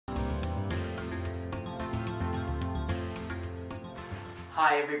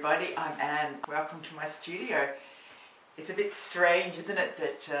Hi everybody, I'm Anne. Welcome to my studio. It's a bit strange, isn't it,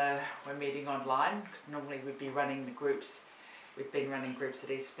 that we're meeting online, because normally we'd be running the groups. We've been running groups at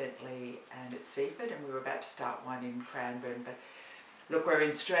East Bentley and at Seaford, and we were about to start one in Cranbourne. But look, we're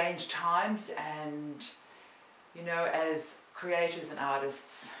in strange times, and you know, as creators and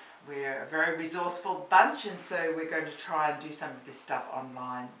artists, we're a very resourceful bunch, and so we're going to try and do some of this stuff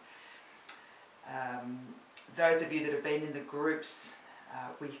online. Those of you that have been in the groups,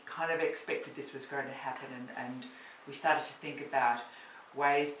 we kind of expected this was going to happen, and we started to think about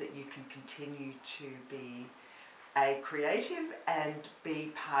ways that you can continue to be a creative and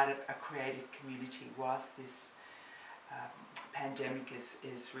be part of a creative community whilst this pandemic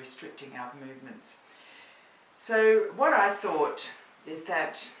is restricting our movements. So what I thought is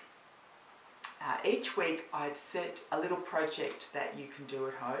that each week I'd set a little project that you can do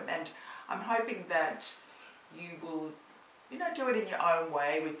at home, and I'm hoping that you will, you know, do it in your own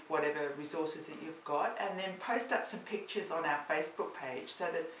way with whatever resources that you've got, and then post up some pictures on our Facebook page so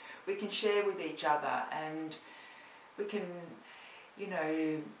that we can share with each other, and we can, you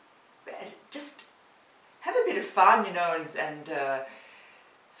know, just have a bit of fun, you know, and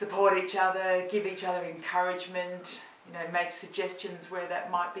support each other, give each other encouragement, you know, make suggestions where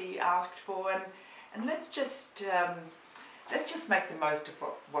that might be asked for, and let's just make the most of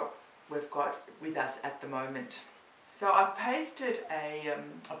what we've got with us at the moment. So I've posted a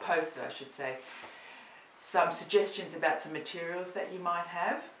poster, I should say, some suggestions about some materials that you might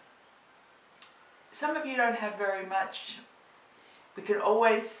have. Some of you don't have very much. We can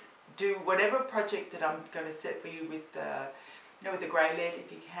always do whatever project that I'm going to set for you with, you know, with the grey lead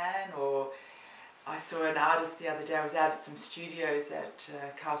if you can. Or I saw an artist the other day. I was out at some studios at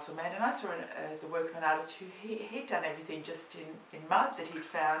Castlemaine, and I saw the work of an artist who he'd done everything just in mud that he'd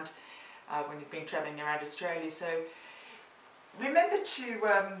found when he'd been travelling around Australia. So remember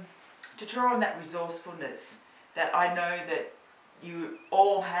to draw on that resourcefulness that I know that you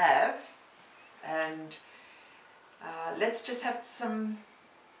all have, and let's just have some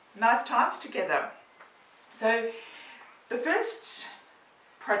nice times together. So the first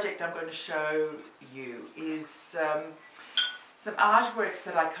project I'm going to show you is some artworks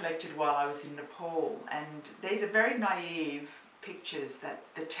that I collected while I was in Nepal, and these are very naive pictures that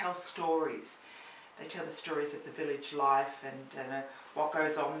tell stories. They tell the stories of the village life and what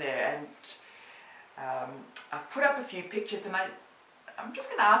goes on there. And I've put up a few pictures, and I'm just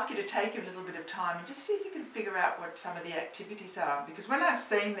going to ask you to take a little bit of time and just see if you can figure out what some of the activities are. Because when I've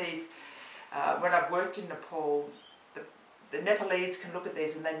seen these, when I've worked in Nepal, the Nepalese can look at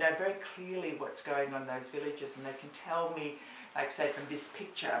these and they know very clearly what's going on in those villages, and they can tell me, like say from this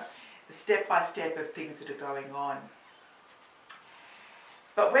picture, the step-by-step of things that are going on.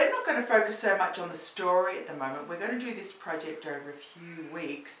 But we're not going to focus so much on the story at the moment. We're going to do this project over a few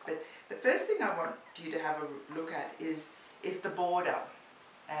weeks. But the first thing I want you to have a look at is the border.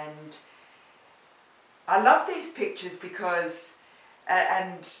 And I love these pictures because,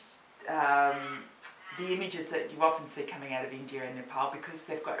 the images that you often see coming out of India and Nepal, because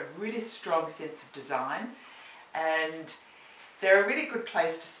they've got a really strong sense of design, and they're a really good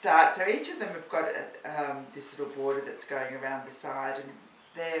place to start. So each of them have got this little border that's going around the side, and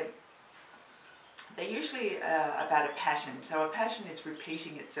they're usually about a pattern. So a pattern is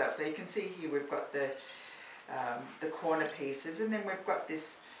repeating itself. So you can see here we've got the corner pieces, and then we've got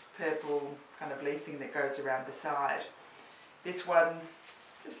this purple kind of leaf thing that goes around the side. This one,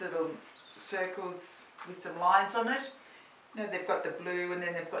 just little circles with some lines on it. You know, they've got the blue and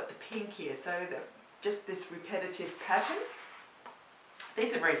then they've got the pink here. So just this repetitive pattern.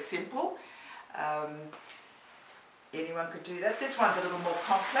 These are very simple. Anyone could do that. This one's a little more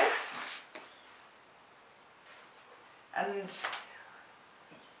complex. And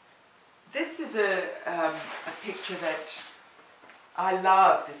this is a picture that I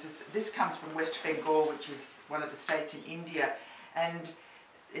love. This comes from West Bengal, which is one of the states in India, and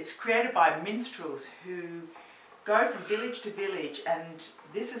it's created by minstrels who go from village to village, and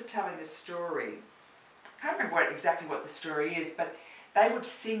this is telling a story. I can't remember exactly what the story is, but they would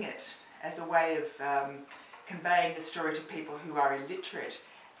sing it as a way of conveying the story to people who are illiterate,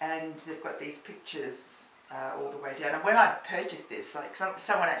 and they've got these pictures all the way down. And when I purchased this, like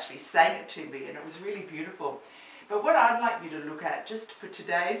someone actually sang it to me, and it was really beautiful. But what I'd like you to look at, just for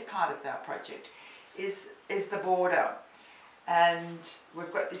today's part of our project, is the border. And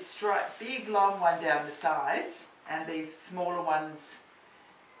we've got this striped, big long one down the sides, and these smaller ones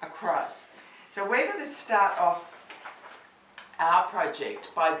across. So we're going to start off our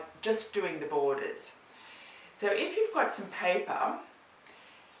project by just doing the borders. So if you've got some paper,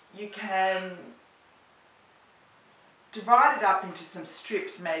 you can divided up into some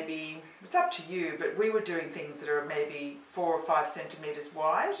strips, maybe, it's up to you, but we were doing things that are maybe 4 or 5 centimetres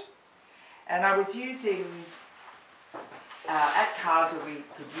wide. And I was using, at Casa we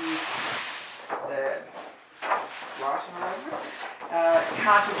could use the,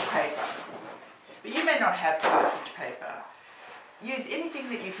 cartridge paper. But you may not have cartridge paper. Use anything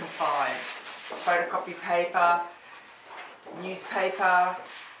that you can find. Photocopy paper, newspaper,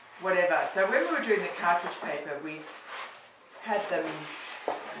 whatever. So when we were doing the cartridge paper, we had them,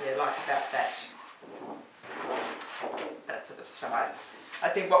 like about that sort of size. I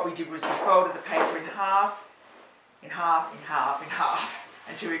think what we did was we folded the paper in half, in half, in half, in half,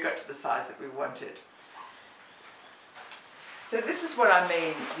 until we got to the size that we wanted. So this is what I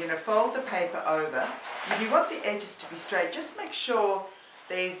mean, fold the paper over. If you want the edges to be straight, just make sure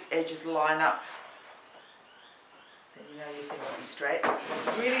these edges line up. Then you know your thing will be straight.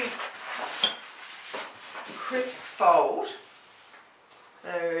 Really crisp fold.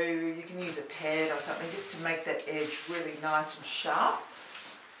 So you can use a pen or something just to make that edge really nice and sharp.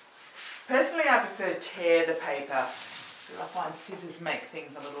 Personally, I prefer tear the paper because I find scissors make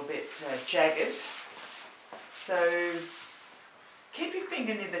things a little bit jagged. So keep your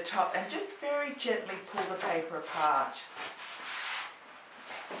finger near the top and just very gently pull the paper apart.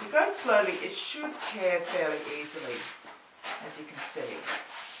 If you go slowly, it should tear fairly easily, as you can see.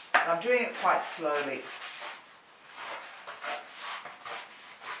 But I'm doing it quite slowly.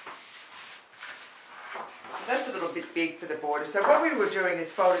 That's a little bit big for the border. So what we were doing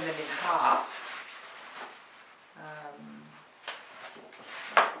is folding them in half.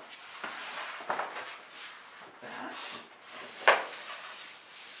 Like that.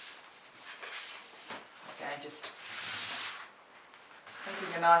 Okay, just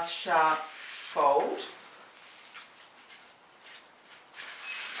making a nice sharp fold.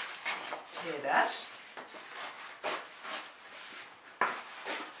 Tear that.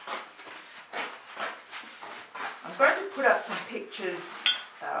 I'm going to put up some pictures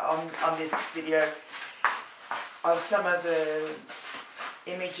on this video of some of the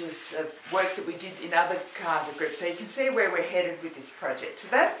images of work that we did in other Casa groups, so you can see where we're headed with this project. So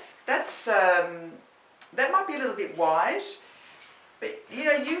that might be a little bit wide, but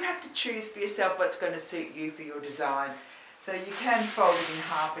you have to choose for yourself what's going to suit you for your design. So you can fold it in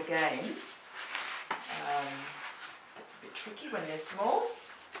half again. It's a bit tricky when they're small.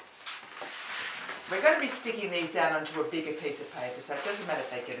 We're going to be sticking these down onto a bigger piece of paper, so it doesn't matter if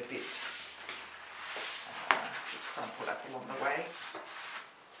they get a bit crumpled up along the way.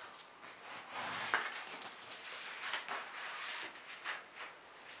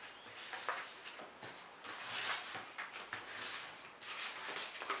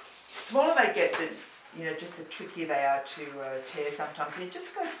 The smaller they get, just the trickier they are to tear sometimes. So you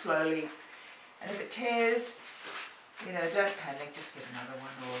just go slowly, and if it tears, don't panic, just get another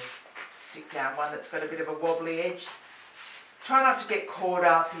one or stick down one that's got a bit of a wobbly edge. Try not to get caught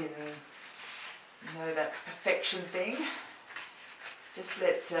up in, that perfection thing. Just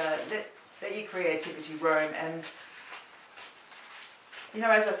let your creativity roam, and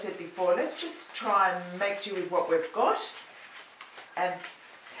as I said before, let's just try and make do with what we've got and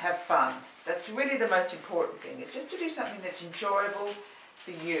have fun. That's really the most important thing, is just to do something that's enjoyable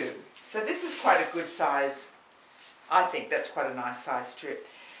for you. So this is quite a good size. I think that's quite a nice size strip.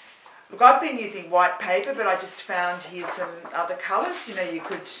 Look, I've been using white paper, but I just found here some other colours. You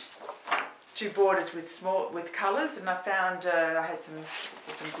could do borders with colours, and I found I had some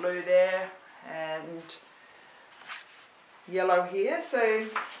blue there and yellow here. So,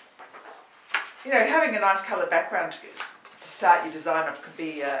 having a nice colour background to start your design off could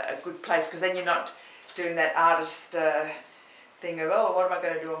be a good place, because then you're not doing that artist thing of, oh, what am I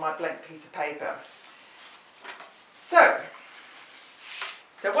going to do on my blank piece of paper?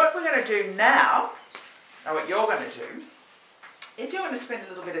 So what we're going to do now, or what you're going to do, is you're going to spend a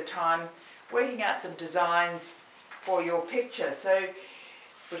little bit of time working out some designs for your picture. So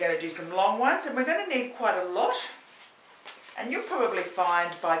we're going to do some long ones, and we're going to need quite a lot. And you'll probably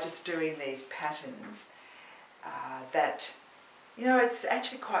find by just doing these patterns that, it's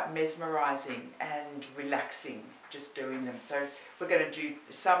actually quite mesmerising and relaxing just doing them. So we're going to do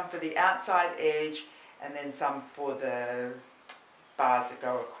some for the outside edge and then some for the bars that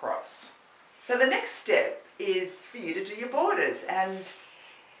go across. So the next step is for you to do your borders, and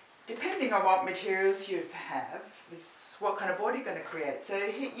depending on what materials you have is what kind of border you're going to create. So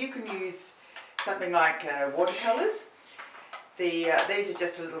you can use something like watercolours. These are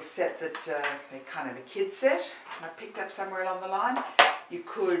just a little set that they're kind of a kid's set I picked up somewhere along the line. You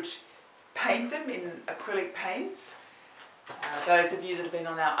could paint them in acrylic paints. Those of you that have been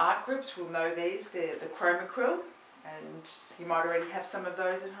on our art groups will know these. They're the Chromacryl. and you might already have some of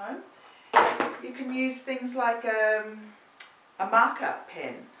those at home. You can use things like a marker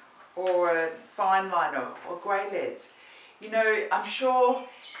pen or a fine liner or grey leads. You know, I'm sure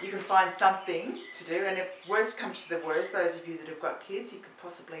you can find something to do, and if worst comes to the worst, those of you that have got kids, you could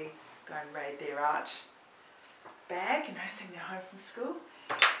possibly go and raid their art bag, you know, saying they're home from school.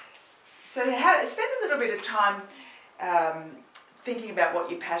 So spend a little bit of time thinking about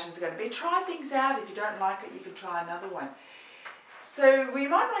what your pattern's going to be. Try things out. If you don't like it, you can try another one. So we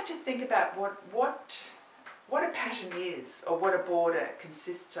might like to think about what a pattern is, or what a border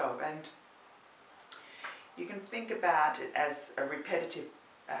consists of, and you can think about it as a repetitive,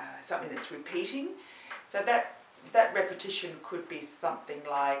 something that's repeating. So that repetition could be something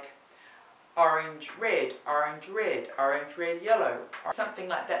like orange, red, orange, red, orange, red, yellow, or something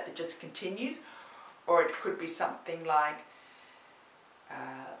like that that just continues. Or it could be something like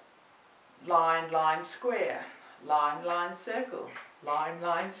line, line, square, line, line, circle, line,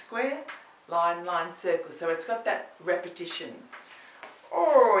 line, square, line, line, circle. So it's got that repetition.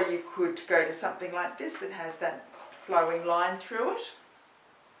 Or you could go to something like this that has that flowing line through it,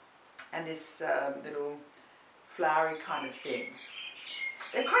 and this little flowery kind of thing.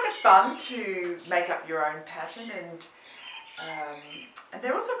 They're kind of fun to make up your own pattern, and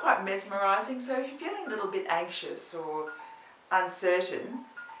they're also quite mesmerising. So if you're feeling a little bit anxious or uncertain,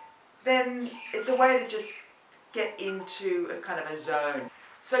 then it's a way to just get into a kind of a zone.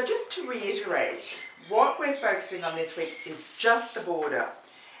 So just to reiterate, what we're focusing on this week is just the border.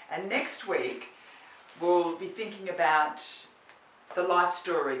 And next week, we'll be thinking about the life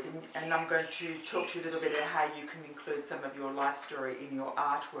stories, and I'm going to talk to you a little bit about how you can include some of your life story in your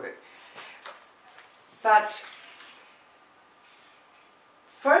artwork. But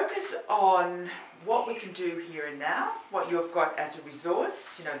focus on what we can do here and now, what you've got as a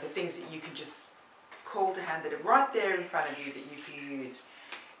resource, you know, the things that you can just call to hand that are right there in front of you that you can use.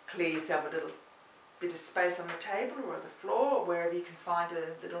 Clear yourself a little bit of space on the table or the floor, or wherever you can find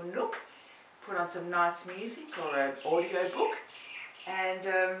a little nook. Put on some nice music or an audio book, and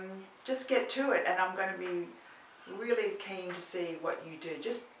just get to it. And I'm going to be really keen to see what you do.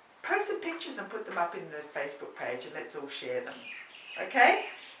 Just post some pictures and put them up in the Facebook page, and let's all share them. Okay?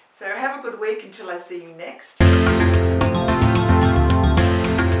 So have a good week until I see you next.